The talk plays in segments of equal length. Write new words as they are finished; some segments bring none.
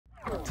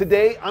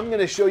Today, I'm going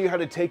to show you how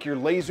to take your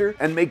laser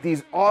and make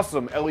these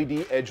awesome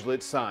LED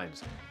edge-lit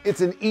signs. It's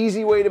an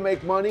easy way to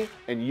make money,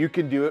 and you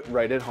can do it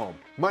right at home.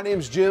 My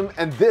name's Jim,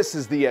 and this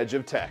is The Edge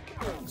of Tech.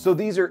 So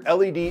these are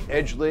LED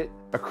edge-lit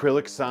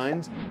acrylic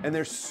signs, and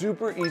they're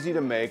super easy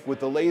to make with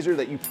the laser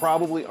that you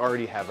probably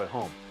already have at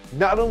home.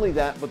 Not only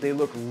that, but they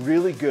look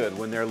really good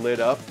when they're lit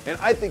up, and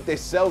I think they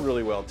sell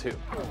really well too.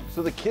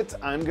 So the kits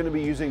I'm going to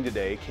be using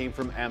today came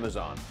from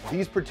Amazon.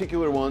 These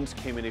particular ones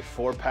came in a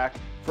 4-pack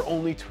for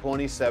only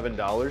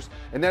 $27,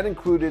 and that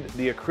included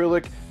the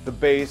acrylic, the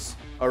base,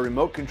 a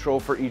remote control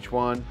for each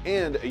one,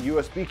 and a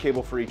USB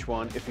cable for each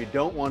one if you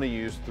don't want to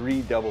use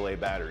 3 AA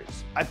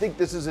batteries. I think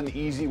this is an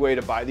easy way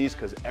to buy these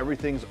because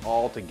everything's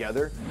all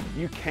together.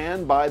 You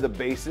can buy the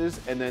bases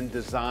and then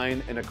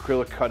design an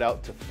acrylic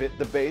cutout to fit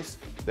the base.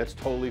 That's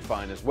totally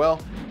fine as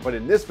well. But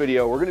in this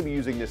video, we're going to be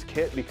using this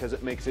kit because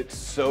it makes it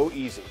so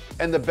easy.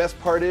 And the best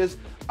part is,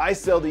 I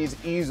sell these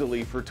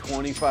easily for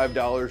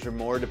 $25 or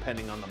more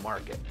depending on the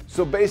market.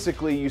 So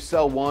basically, you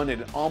sell one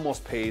and it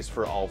almost pays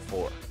for all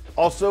 4.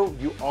 Also,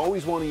 you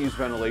always want to use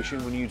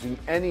ventilation when using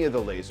any of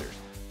the lasers.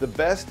 The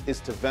best is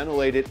to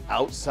ventilate it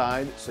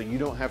outside so you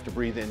don't have to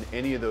breathe in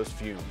any of those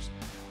fumes.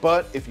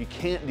 But if you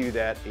can't do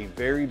that, a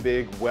very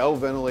big,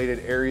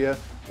 well-ventilated area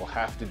will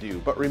have to do.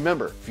 But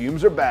remember,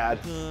 fumes are bad,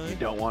 you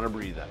don't want to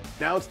breathe them.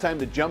 Now it's time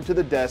to jump to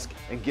the desk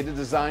and get a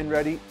design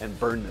ready and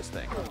burn this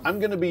thing. I'm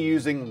going to be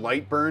using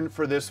Lightburn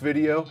for this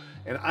video,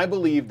 and I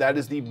believe that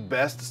is the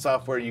best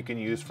software you can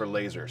use for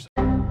lasers.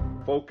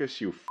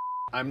 Focus, you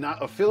I'm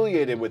not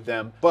affiliated with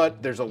them,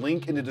 but there's a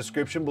link in the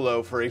description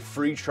below for a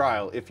free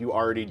trial if you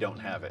already don't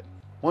have it.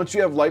 Once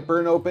you have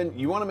Lightburn open,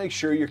 you want to make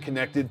sure you're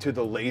connected to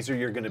the laser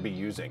you're going to be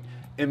using.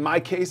 In my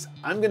case,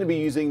 I'm going to be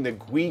using the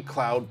Gweike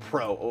Cloud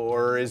Pro,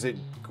 or is it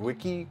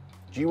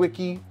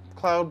Gweike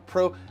Cloud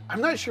Pro? I'm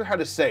not sure how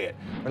to say it,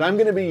 but I'm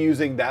going to be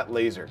using that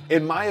laser.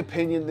 In my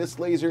opinion, this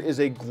laser is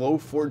a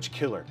Glowforge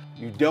killer.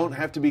 You don't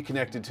have to be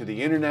connected to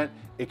the internet.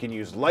 It can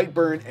use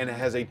Lightburn, and it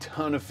has a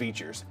ton of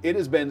features. It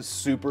has been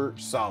super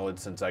solid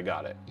since I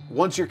got it.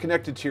 Once you're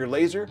connected to your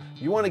laser,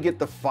 you want to get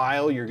the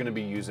file you're going to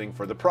be using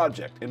for the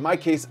project. In my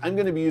case, I'm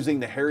going to be using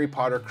the Harry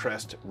Potter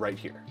crest right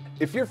here.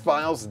 If your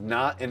file's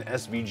not an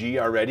SVG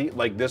already,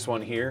 like this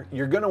one here,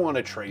 you're going to want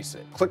to trace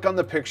it. Click on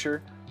the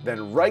picture,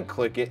 then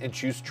right-click it and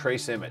choose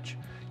Trace Image.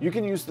 You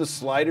can use the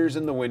sliders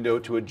in the window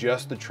to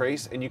adjust the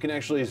trace, and you can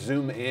actually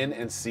zoom in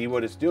and see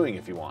what it's doing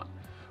if you want.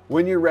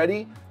 When you're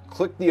ready,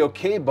 click the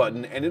OK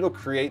button and it'll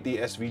create the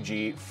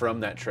SVG from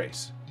that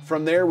trace.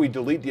 From there, we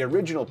delete the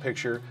original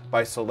picture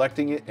by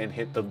selecting it and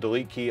hit the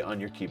delete key on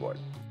your keyboard.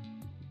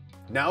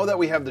 Now that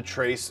we have the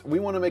trace, we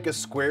want to make a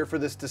square for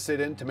this to sit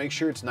in to make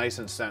sure it's nice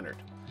and centered.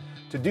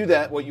 To do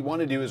that, what you want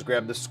to do is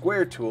grab the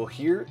square tool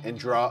here and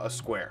draw a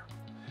square.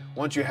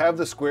 Once you have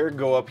the square,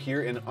 go up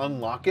here and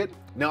unlock it.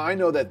 Now I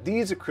know that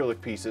these acrylic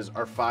pieces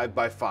are 5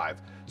 by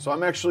 5, so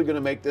I'm actually going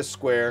to make this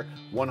square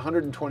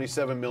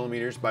 127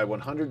 millimeters by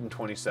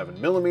 127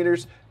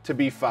 millimeters to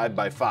be 5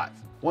 by 5.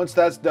 Once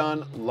that's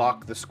done,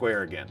 lock the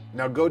square again.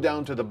 Now go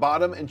down to the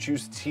bottom and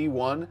choose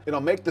T1.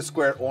 It'll make the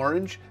square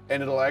orange,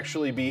 and it'll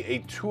actually be a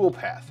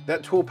toolpath.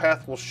 That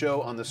toolpath will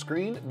show on the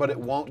screen, but it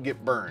won't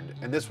get burned,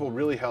 and this will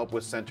really help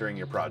with centering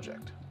your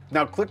project.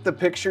 Now click the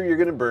picture you're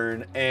going to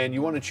burn, and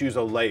you want to choose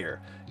a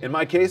layer. In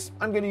my case,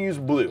 I'm going to use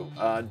blue,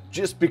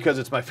 just because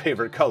it's my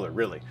favorite color,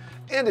 really.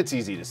 And it's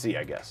easy to see,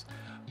 I guess.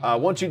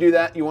 Once you do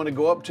that, you want to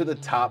go up to the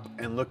top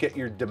and look at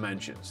your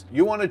dimensions.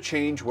 You want to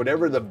change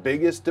whatever the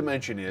biggest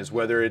dimension is,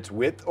 whether it's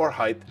width or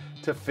height,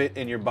 to fit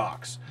in your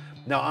box.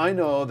 Now I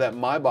know that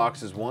my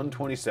box is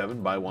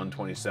 127 by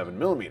 127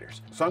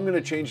 millimeters, so I'm going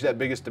to change that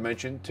biggest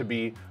dimension to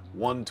be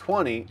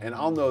 120, and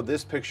I'll know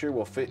this picture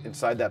will fit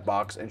inside that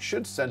box and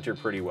should center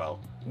pretty well.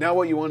 Now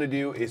what you want to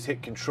do is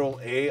hit Control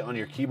A on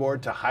your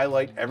keyboard to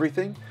highlight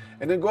everything,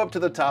 and then go up to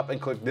the top and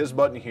click this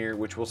button here,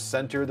 which will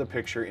center the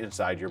picture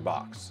inside your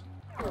box.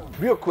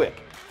 Real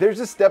quick,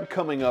 there's a step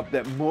coming up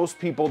that most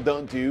people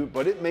don't do,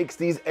 but it makes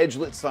these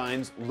edge-lit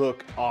signs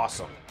look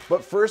awesome.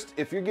 But first,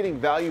 if you're getting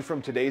value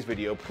from today's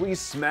video, please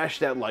smash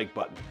that like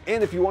button.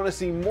 And if you want to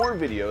see more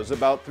videos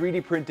about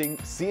 3D printing,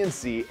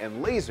 CNC,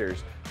 and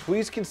lasers,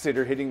 please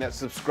consider hitting that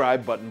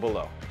subscribe button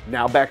below.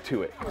 Now back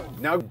to it.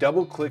 Now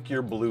double click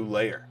your blue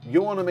layer.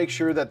 You'll want to make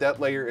sure that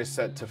that layer is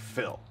set to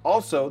fill.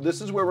 Also,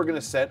 this is where we're going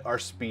to set our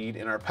speed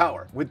and our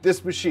power. With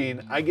this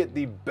machine, I get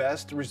the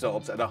best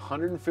results at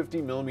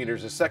 150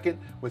 millimeters a second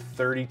with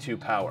 32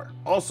 power.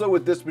 Also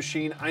with this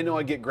machine, I know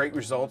I get great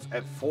results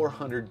at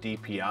 400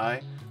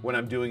 DPI when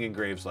I'm doing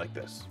engraves like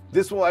this.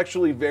 This will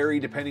actually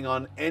vary depending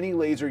on any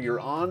laser you're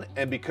on,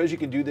 and because you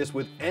can do this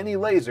with any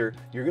laser,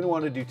 you're going to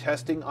want to do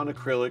testing on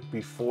acrylic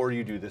before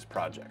you do this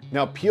project.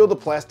 Now peel the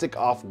plastic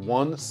off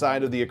one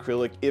side of the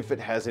acrylic if it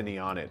has any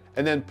on it,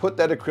 and then put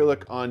that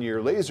acrylic on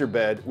your laser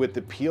bed with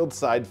the peeled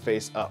side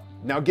face up.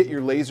 Now get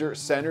your laser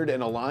centered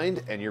and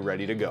aligned, and you're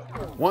ready to go.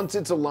 Once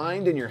it's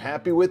aligned and you're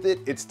happy with it,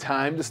 it's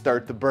time to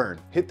start the burn.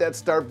 Hit that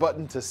start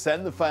button to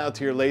send the file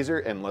to your laser,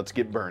 and let's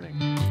get burning.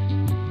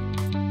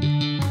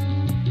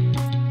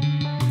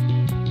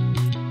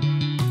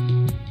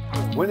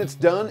 When it's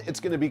done, it's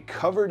going to be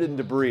covered in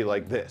debris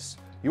like this.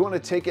 You want to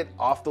take it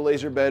off the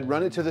laser bed,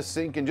 run it to the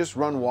sink, and just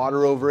run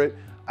water over it.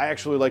 I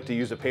actually like to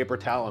use a paper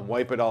towel and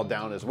wipe it all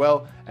down as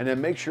well, and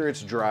then make sure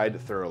it's dried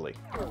thoroughly.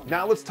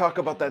 Now let's talk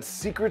about that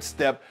secret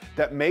step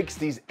that makes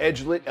these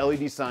edge-lit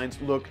LED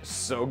signs look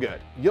so good.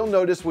 You'll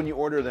notice when you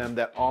order them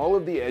that all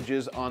of the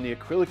edges on the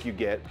acrylic you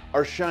get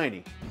are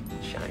shiny.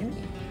 Shiny?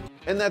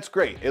 And that's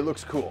great, it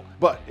looks cool.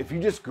 But if you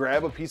just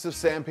grab a piece of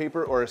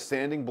sandpaper or a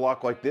sanding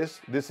block like this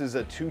is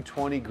a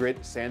 220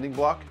 grit sanding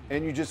block,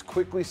 and you just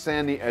quickly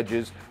sand the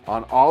edges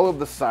on all of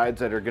the sides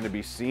that are gonna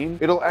be seen,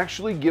 it'll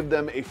actually give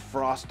them a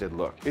frosted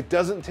look. It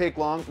doesn't take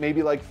long,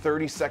 maybe like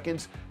 30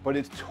 seconds, but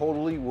it's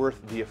totally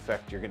worth the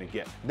effect you're gonna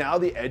get. Now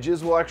the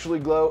edges will actually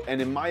glow,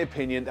 and in my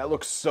opinion, that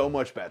looks so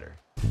much better.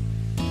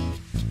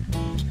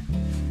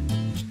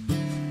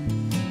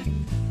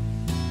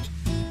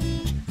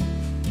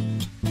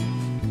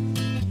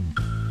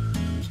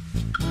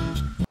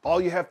 All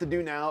you have to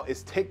do now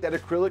is take that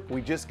acrylic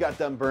we just got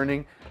done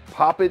burning,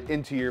 pop it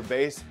into your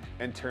base,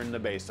 and turn the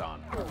base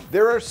on.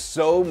 There are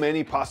so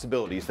many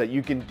possibilities that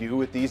you can do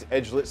with these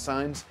edge-lit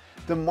signs.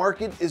 The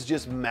market is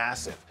just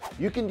massive.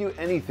 You can do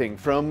anything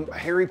from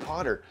Harry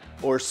Potter,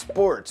 or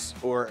sports,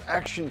 or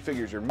action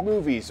figures, or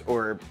movies,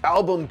 or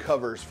album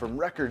covers from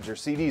records or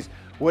CDs,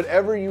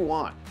 whatever you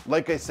want.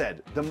 Like I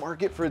said, the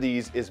market for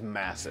these is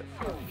massive.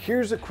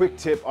 Here's a quick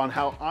tip on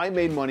how I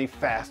made money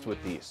fast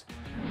with these.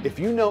 If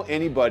you know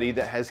anybody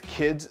that has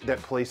kids that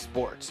play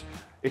sports,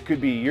 it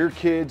could be your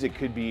kids, it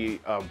could be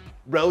a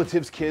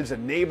relative's kids, a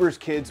neighbor's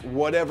kids,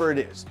 whatever it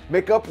is.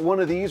 Make up one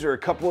of these or a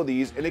couple of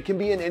these, and it can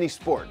be in any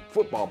sport: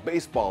 football,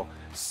 baseball,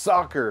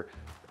 soccer,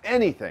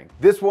 anything.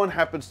 This one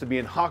happens to be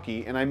in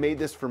hockey, and I made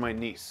this for my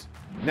niece.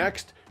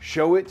 Next,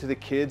 show it to the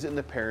kids and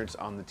the parents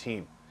on the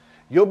team.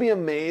 You'll be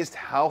amazed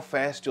how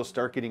fast you'll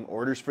start getting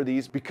orders for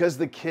these because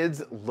the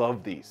kids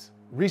love these.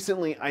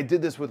 Recently, I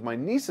did this with my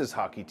niece's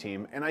hockey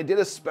team, and I did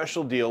a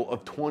special deal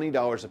of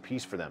 $20 a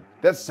piece for them.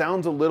 That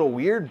sounds a little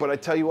weird, but I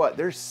tell you what,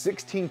 there's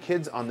 16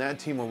 kids on that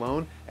team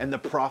alone, and the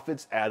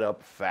profits add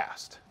up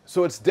fast.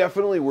 So it's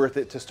definitely worth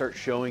it to start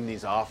showing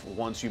these off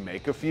once you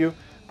make a few.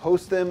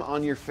 Post them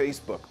on your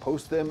Facebook,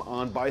 post them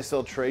on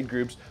buy-sell trade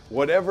groups,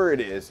 whatever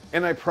it is,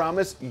 and I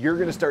promise you're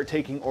gonna start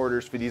taking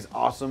orders for these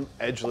awesome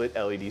edge-lit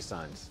LED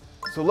signs.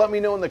 So let me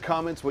know in the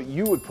comments what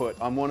you would put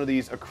on one of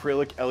these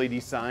acrylic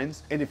LED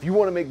signs. And if you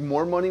want to make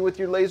more money with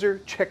your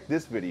laser, check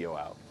this video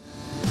out.